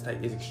Miss Jackson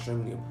State is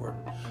extremely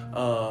important.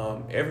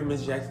 Every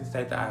Miss Jackson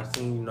State that I've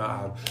seen,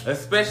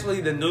 especially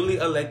the newly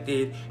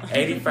elected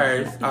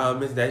 81st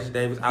Miss Daisha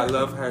Davis, I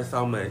love her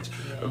so much.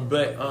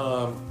 But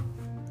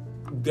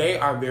they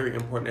are very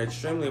important. They're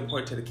extremely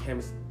important to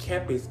the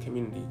campus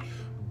community.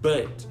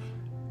 But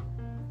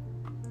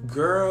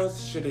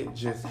girls shouldn't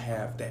just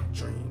have that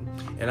dream.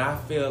 And I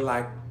feel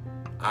like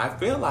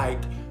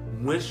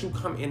once you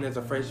come in as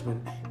a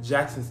freshman,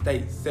 Jackson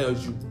State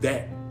sells you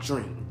that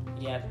dream.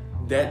 Yep.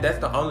 That's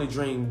the only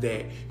dream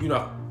that,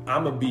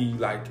 I'm going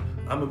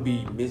to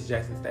be Miss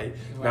Jackson State.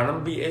 Right. Now I'm going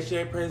to be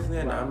SGA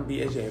president. Now I'm going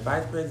to be SGA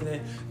vice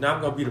president. Now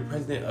I'm going to be the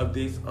president of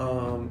this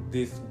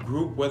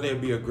group, whether it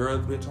be a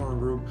girls mentoring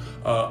group,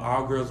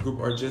 all girls group,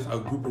 or just a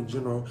group in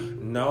general.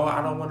 No,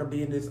 I don't want to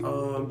be in this,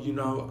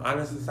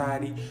 honor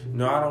society.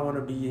 No, I don't want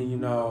to be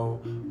in,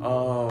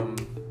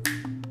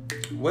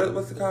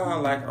 what's it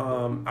called? Like,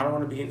 I don't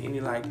want to be in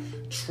any, like,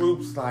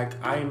 troops like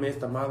IMS,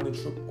 the modeling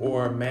troupe,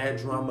 or Mad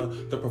Drama,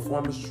 the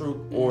performance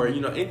troupe, or,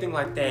 anything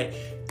like that.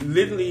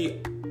 Literally,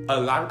 a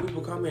lot of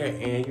people come here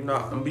and,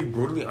 I'm going to be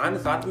brutally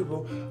honest, a lot of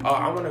people,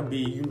 I want to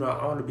be,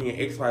 I want to be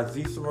in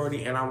XYZ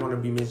sorority, and I want to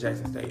be Miss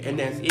Jackson State. And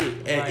that's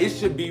it. And it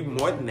should be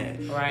more than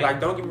that. Right.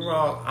 Like, don't get me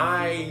wrong,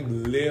 I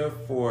live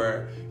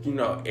for,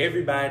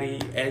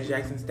 everybody at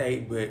Jackson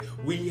State, but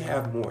we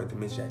have more than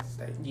Miss Jackson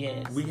State.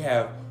 Yes. We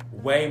have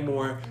way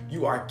more.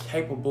 You are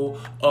capable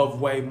of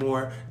way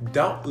more.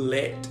 Don't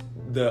let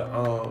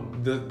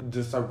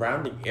the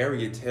surrounding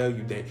area tell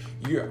you that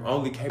you're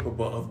only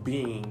capable of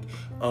being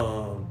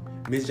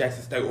Miss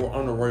Jackson State or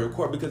on the Royal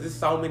Court, because there's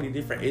so many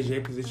different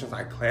SGA positions,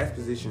 like class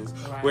positions,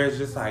 where it's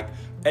just like,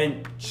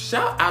 and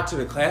shout out to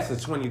the class of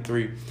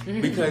 23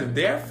 because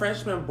their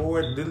freshman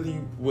board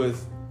literally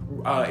was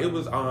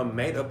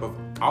made up of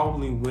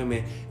only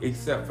women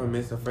except for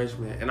Mr.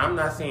 Freshman. And I'm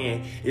not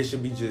saying it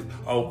should be just,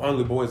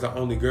 only boys or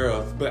only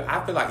girls, but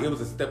I feel like it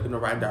was a step in the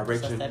right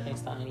direction. It's a stepping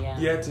stone, yeah.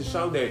 Yeah, to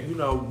show that,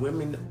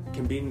 women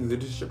can be in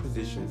leadership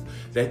positions,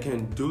 they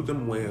can do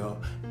them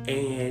well,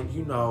 and,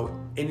 and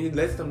it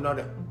lets them know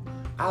that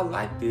I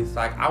like this.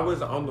 Like, I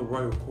wasn't on the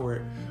Royal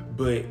Court,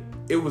 but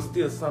it was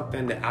still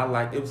something that I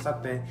liked. It was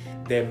something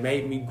that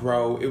made me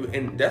grow.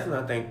 And that's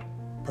another thing.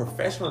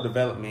 Professional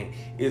development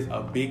is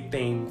a big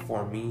thing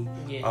for me.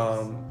 Yes.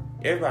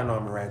 Everybody know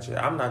I'm a ratchet.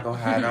 I'm not gonna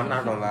hide. I'm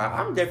not gonna lie.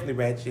 I'm definitely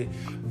ratchet.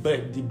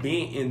 But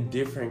being in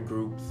different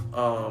groups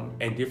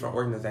and different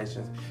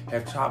organizations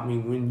have taught me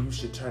when you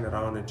should turn it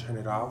on and turn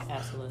it off.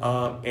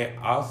 Absolutely. And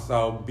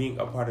also being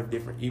a part of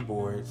different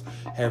e-boards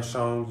have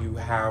shown you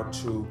how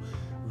to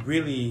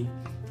really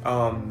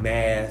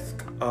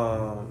mask,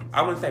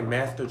 I wouldn't say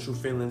mask their true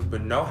feelings,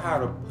 but know how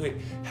to put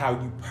how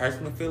you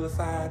personally feel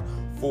aside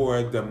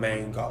for the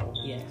main goal.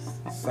 Yes.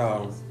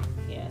 So.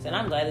 Yes. And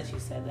I'm glad that you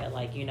said that.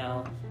 Like,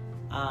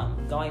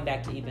 going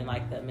back to even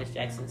like the Miss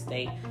Jackson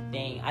State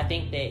thing, I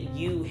think that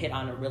you hit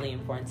on a really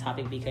important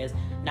topic, because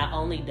not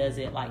only does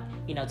it like,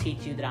 you know,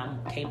 teach you that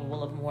I'm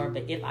capable of more,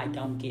 but if I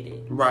don't get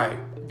it, right,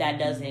 that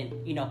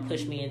doesn't, you know,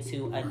 push me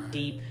into a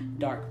deep,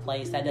 dark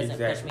place. That doesn't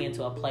push me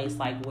into a place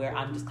like where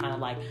I'm just kind of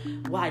like,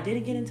 well, I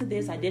didn't get into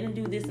this, I didn't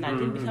do this, and I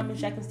didn't become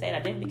Miss Jackson State, I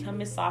didn't become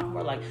Miss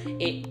Sophomore. Like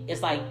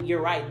it's like,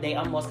 you're right, they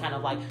almost kind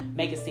of like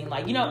make it seem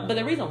like, you know, but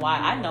the reason why,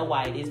 I know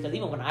why it is, because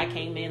even when I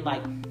came in,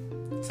 like,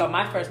 so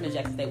my first Miss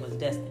Jackson State was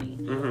Destiny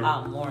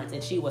Lawrence,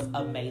 and she was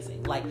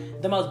amazing.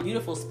 Like, the most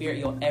beautiful spirit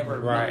you'll ever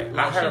meet. Like,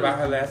 I heard about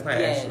her last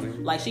night, actually.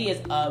 Like, she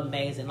is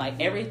amazing. Like,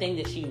 everything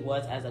that she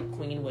was as a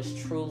queen was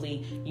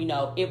truly, you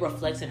know, it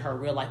reflects in her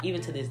real life,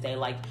 even to this day.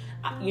 Like,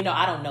 you know,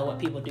 I don't know what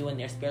people do in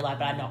their spirit life,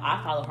 but I know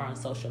I follow her on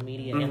social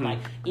media, and like,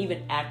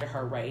 even after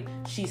her reign,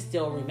 she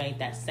still remained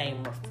that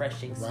same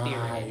refreshing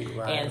spirit.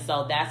 Right. And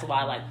so that's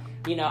why, like,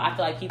 you know, I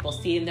feel like people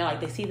see them, they're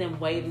like, they see them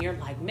waving, you're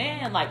like,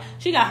 man, like,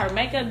 she got her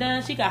makeup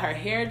done, she got her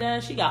hair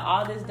done, she got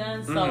all this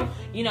done. So,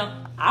 you know,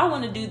 I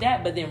want to do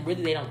that, but then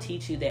really they don't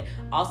teach you that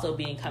also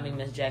becoming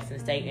Miss Jackson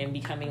State and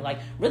becoming, like,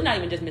 really not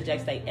even just Miss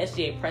Jackson State,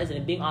 SGA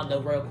president, being on the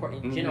royal court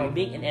in general,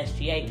 being in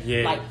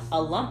SGA, like,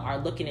 alum are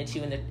looking at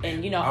you,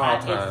 and you know,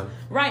 it's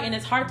right, and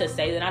it's hard to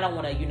say that. I don't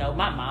want to, you know,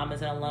 my mom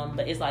is an alum,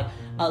 but it's like,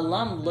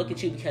 alum look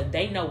at you because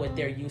they know what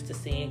they're used to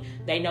seeing,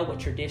 they know what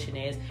tradition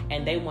is,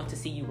 and they want to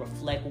see you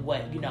reflect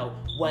what, you know,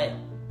 what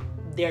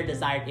their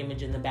desired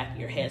image in the back of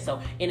your head.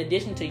 So in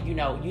addition to, you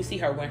know, you see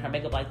her wearing her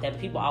makeup like that,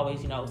 but people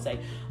always, you know, say,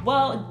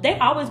 well, they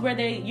always wear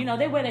they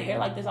wear their hair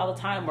like this all the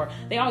time, or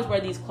they always wear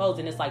these clothes.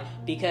 And it's like,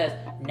 because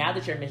now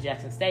that you're Miss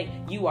Jackson State,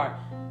 you are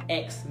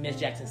ex Miss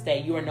Jackson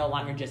State. You are no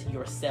longer just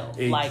yourself.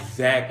 Exactly. Like,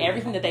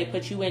 everything that they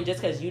put you in,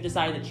 just because you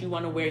decided that you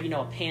want to wear, you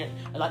know,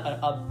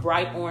 a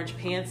bright orange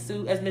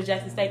pantsuit as Miss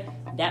Jackson State,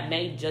 that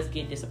may just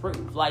get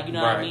disapproved. Like, you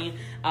know what I mean?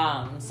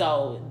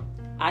 So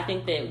I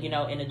think that, you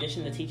know, in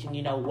addition to teaching,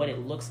 you know, what it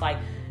looks like,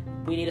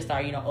 we need to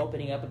start, you know,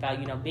 opening up about,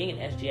 you know, being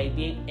in SGA,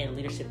 being in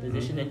leadership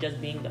positions, and just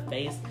being the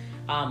face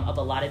of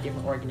a lot of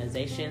different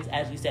organizations.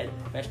 As you said,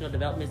 professional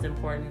development is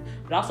important,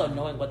 but also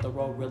knowing what the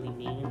role really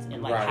means,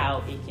 and like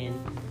how it can,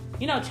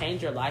 you know,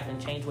 change your life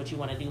and change what you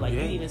want to do. Like,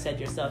 you even said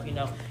yourself, you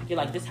know, you're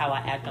like, this is how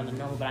I act on the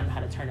normal, but I know how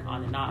to turn it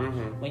on and off.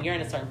 When you're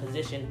in a certain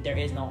position, there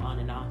is no on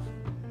and off.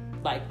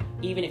 Like,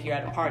 even if you're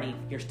at a party,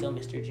 you're still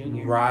Mr.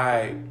 Junior.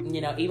 Right.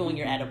 You know, even when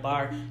you're at a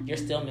bar, you're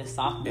still Miss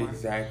Sophomore.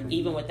 Exactly.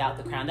 Even without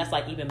the crown. That's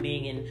like even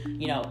being in,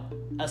 you know,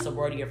 a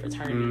sorority or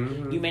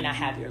fraternity. You may not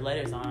have your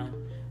letters on,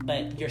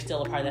 but you're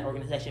still a part of that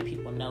organization.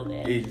 People know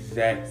that.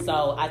 Exactly.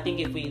 So I think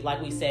if we, like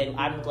we said,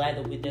 I'm glad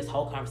that with this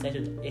whole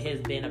conversation, it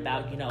has been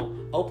about, you know,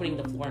 opening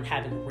the floor and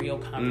having real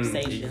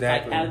conversations.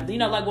 Exactly. Like, you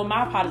know, like what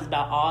my pod is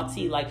about, all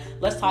tea. Like,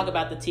 let's talk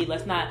about the tea.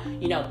 Let's not,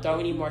 you know, throw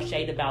any more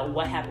shade about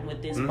what happened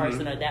with this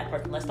person or that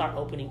person. Let's start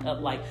opening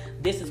up, like,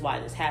 this is why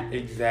this happened.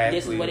 Exactly.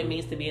 This is what it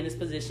means to be in this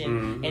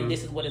position, and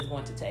this is what it's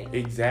going to take.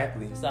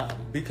 Exactly. So,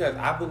 because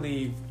I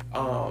believe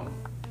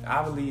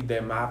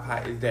that my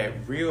pot is that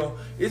real.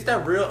 It's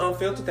that real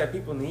unfiltered that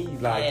people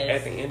need. Like,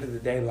 at the end of the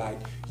day, like,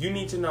 you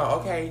need to know,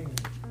 okay,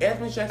 as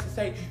Miss Jackson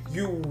State,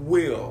 you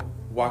will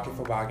walk in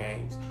football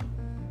games,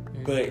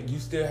 but you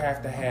still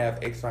have to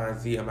have X, Y, and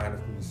Z amount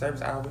of community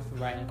service hours.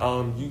 Right.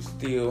 You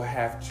still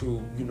have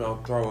to, you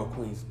know, throw a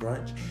Queen's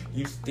brunch.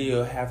 You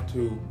still have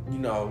to, you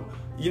know,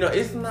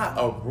 it's not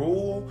a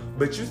rule,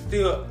 but you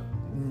still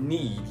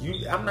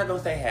need, I'm not gonna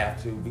say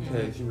have to,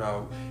 because you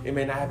know it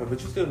may not happen,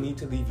 but you still need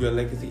to leave your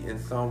legacy in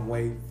some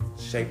way,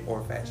 shape,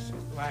 or fashion.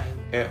 Right.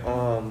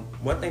 And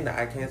one thing that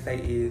I can say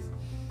is,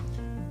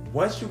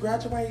 once you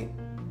graduate,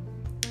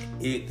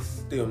 it's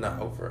still not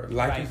over.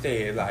 Like you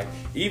said, like,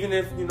 even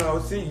if, you know,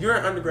 see, you're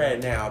an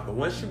undergrad now, but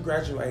once you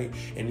graduate,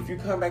 and if you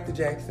come back to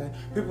Jackson,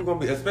 people are gonna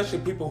be, especially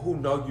people who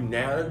know you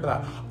now, they'll be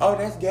like, oh,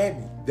 that's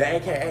Gabby, the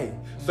AKA.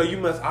 So you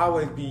must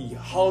always be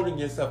holding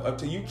yourself up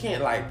to, you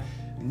can't, like,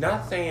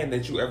 not saying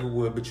that you ever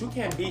would, but you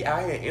can't be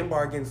out here in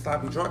bar getting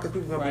sloppy drunk, because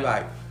people are gonna be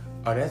like,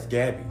 oh, that's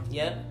Gabby.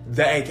 Yep.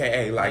 The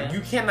AKA. Like, you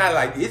cannot,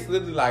 like, it's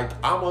literally like,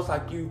 almost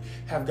like you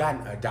have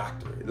gotten a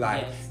doctorate.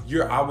 Like,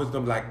 you're always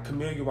gonna be like,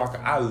 Camellia Walker,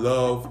 I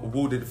love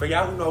Woo. For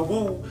y'all who know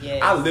Woo,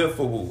 I live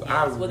for Woo.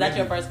 Yes. Was that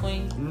your first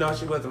queen? No,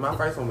 she wasn't. My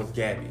first one was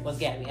Gabby.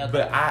 Okay.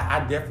 But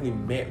I definitely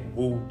met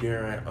Woo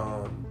during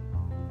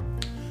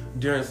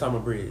Summer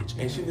Bridge,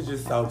 and she was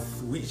just so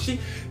sweet.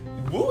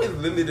 Woo is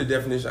literally the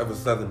definition of a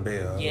Southern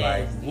belle.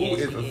 Like, Woo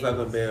is a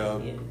Southern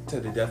belle to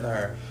the death of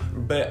her.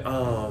 But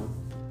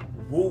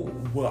Woo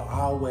will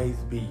always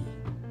be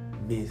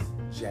Miss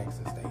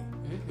Jackson State.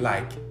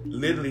 Like,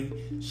 literally,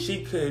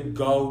 she could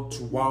go to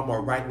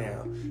Walmart right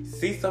now,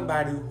 see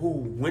somebody who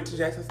went to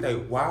Jackson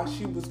State while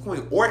she was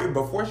queen, or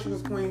before she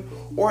was queen,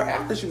 or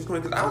after she was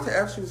queen, because I would say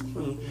after she was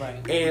queen,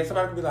 and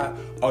somebody could be like,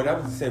 oh,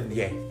 that was the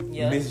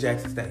 78th, Miss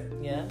Jackson State.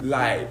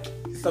 Like,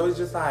 so it's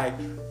just like,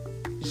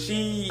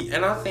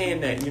 and I'm saying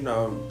that, you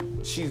know,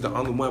 she's the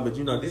only one, but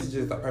this is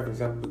just a perfect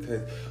example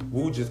because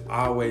Wu just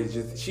always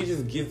she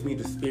just gives me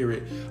the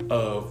spirit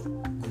of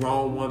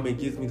grown woman,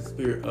 gives me the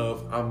spirit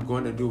of I'm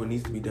going to do what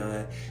needs to be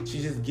done.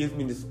 She just gives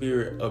me the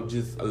spirit of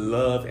just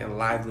love and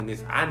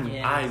liveliness. I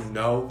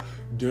know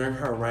during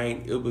her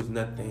reign it was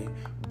nothing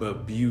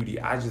but beauty.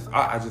 I just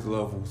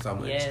love Wu so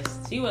much. Yes,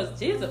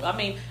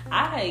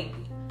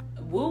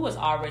 Wu was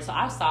already, so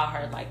I saw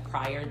her like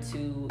prior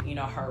to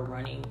her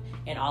running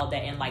and all that,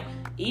 and like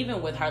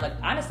even with her, like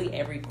honestly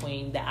every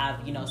queen that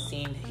I've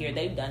seen here,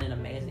 they've done an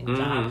amazing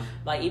job.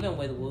 Like even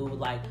with Wu,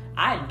 like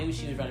I knew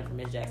she was running for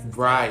Miss Jackson.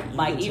 Right.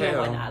 Like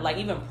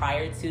even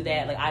prior to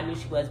that, like I knew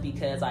she was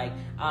because like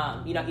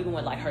even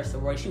with like her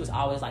sorority, she was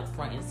always like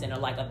front and center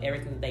like of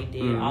everything that they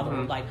did,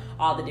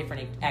 all the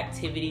different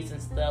activities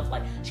and stuff.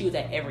 Like she was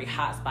at every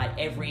hotspot,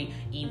 every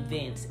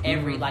event,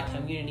 every like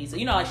community. So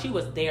like she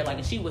was there, like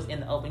and she was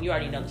in the open. You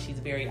already know that she's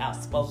very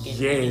outspoken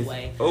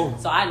anyway. Oh.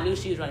 So I knew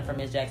she was running for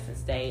Miss Jackson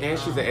State. And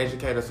she's an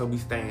educator, so we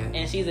stand.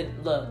 And she's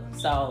look,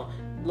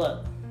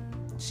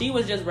 she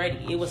was just ready.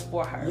 It was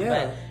for her. Yeah.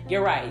 But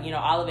you're right.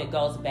 All of it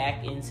goes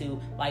back into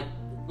like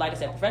I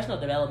said, professional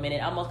development.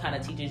 It almost kind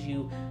of teaches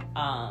you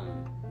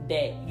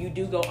that you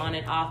do go on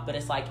and off, but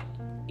it's like,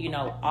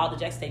 all the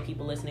Jackson State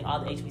people listening, all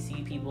the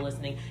HBCU people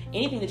listening,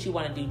 anything that you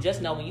want to do, just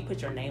know when you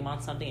put your name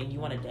on something and you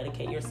want to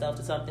dedicate yourself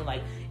to something,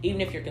 like even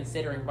if you're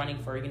considering running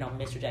for,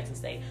 Mr. Jackson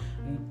State,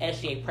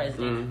 SGA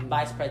president,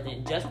 vice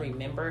president, just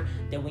remember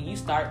that when you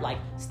start like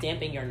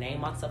stamping your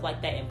name on stuff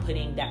like that and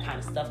putting that kind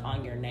of stuff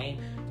on your name,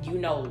 you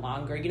no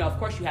longer, of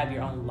course you have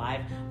your own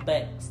life,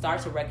 but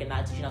start to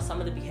recognize that, some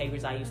of the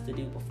behaviors I used to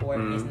do before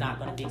is not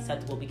going to be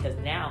acceptable because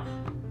now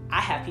I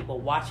have people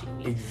watching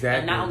me. Exactly.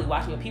 And not only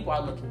watching me, people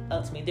are looking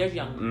up to me. There's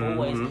young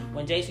boys.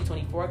 When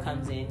JC24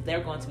 comes in, they're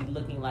going to be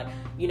looking like,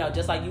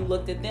 just like you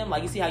looked at them.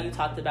 Like, you see how you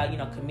talked about,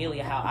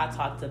 Camellia, how I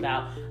talked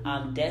about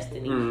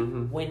Destiny.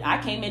 When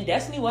I came in,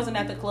 Destiny wasn't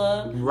at the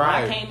club.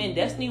 Right. When I came in,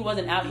 Destiny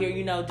wasn't out here,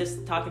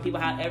 just talking to people.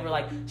 However,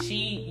 like,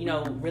 she,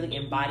 really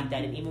embodied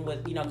that. And even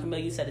with,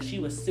 Camellia said that she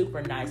was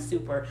super nice,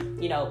 super,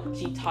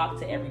 she talked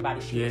to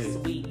everybody. She was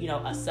sweet,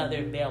 a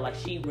Southern belle. Like,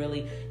 she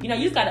really, you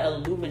just got to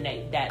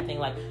illuminate that thing.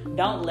 Like,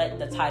 don't let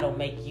the title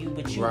make you,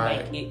 but you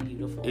make it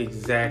beautiful.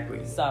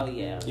 Exactly. So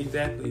yeah.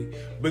 Exactly.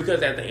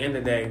 Because at the end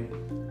of the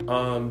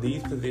day,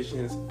 these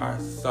positions are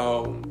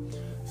so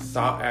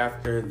sought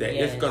after that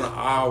it's gonna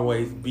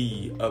always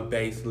be a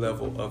base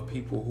level of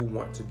people who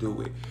want to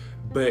do it.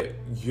 But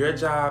your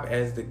job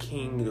as the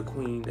king, the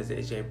queen, as the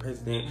HA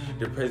president,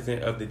 the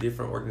president of the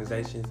different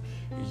organizations,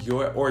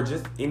 or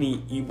just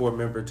any e-board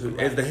member too,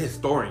 as the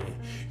historian,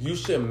 you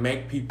should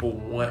make people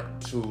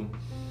want to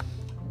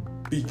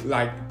be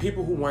like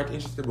people who weren't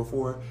interested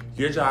before.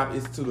 Your job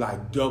is to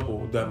like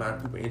double the amount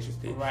of people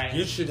interested. Right.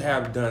 You should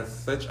have done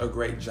such a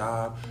great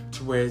job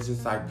to where it's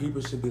just like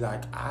people should be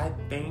like, I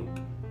think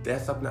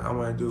that's something I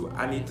want to do.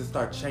 I need to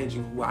start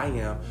changing who I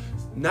am.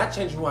 Not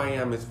changing who I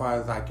am as far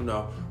as like,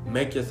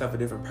 make yourself a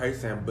different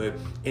person, but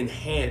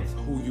enhance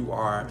who you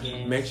are.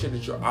 Yes. Make sure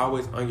that you're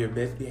always on your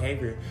best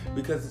behavior,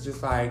 because it's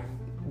just like,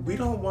 we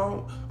don't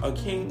want a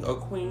king, a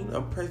queen,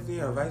 a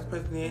president, a vice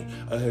president,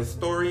 a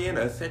historian,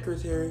 a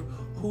secretary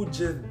who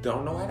just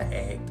don't know how to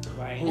act,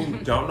 right. who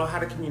don't know how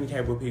to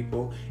communicate with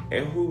people,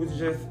 and who is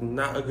just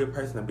not a good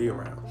person to be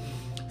around.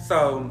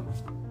 So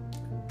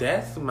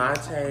that's my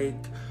take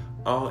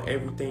on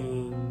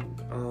everything.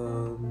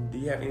 Do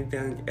you have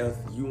anything else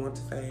you want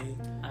to say?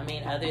 I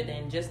mean, other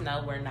than just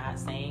know we're not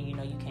saying,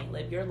 you can't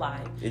live your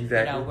life.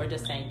 Exactly. We're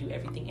just saying do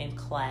everything in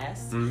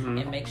class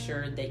and make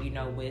sure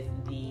that, with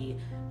the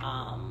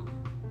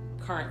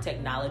current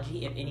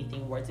technology, if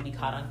anything were to be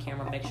caught on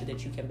camera, make sure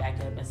that you can back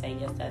it up and say,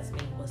 yes, that's me.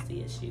 What's the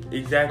issue?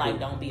 Exactly. Like,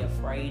 don't be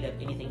afraid of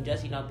anything.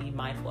 Just, be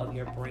mindful of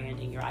your brand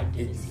and your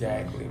identity.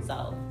 Exactly.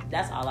 So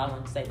that's all I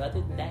want to say. But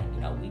other than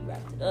that, we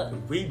wrapped it up.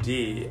 We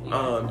did.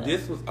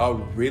 This was a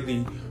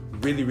really,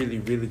 really, really,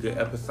 really good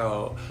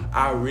episode.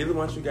 I really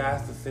want you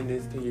guys to send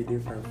this to your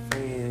different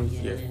friends,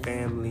 your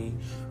family.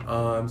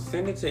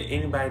 Send it to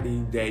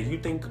anybody that you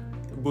think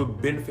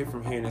would benefit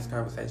from hearing this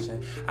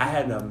conversation. I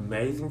had an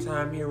amazing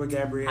time here with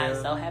Gabrielle.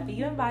 I'm so happy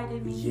you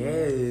invited me.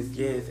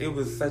 Yes. It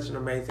was such an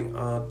amazing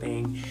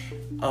thing.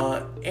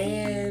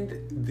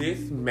 And this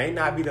may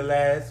not be the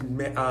last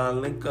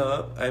link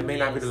up. It may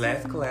not be the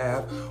last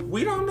collab.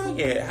 We don't know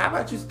yet. How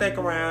about you stick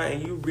around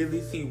and you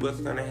really see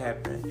what's going to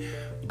happen?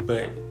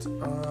 But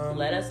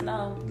let us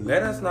know.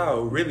 Let us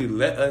know. Really,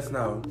 let us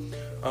know.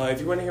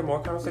 If you want to hear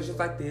more conversations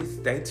like this,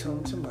 stay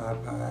tuned to my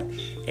pod.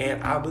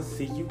 And I will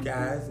see you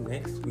guys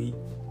next week.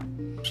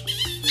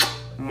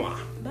 Mwah.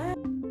 Bye.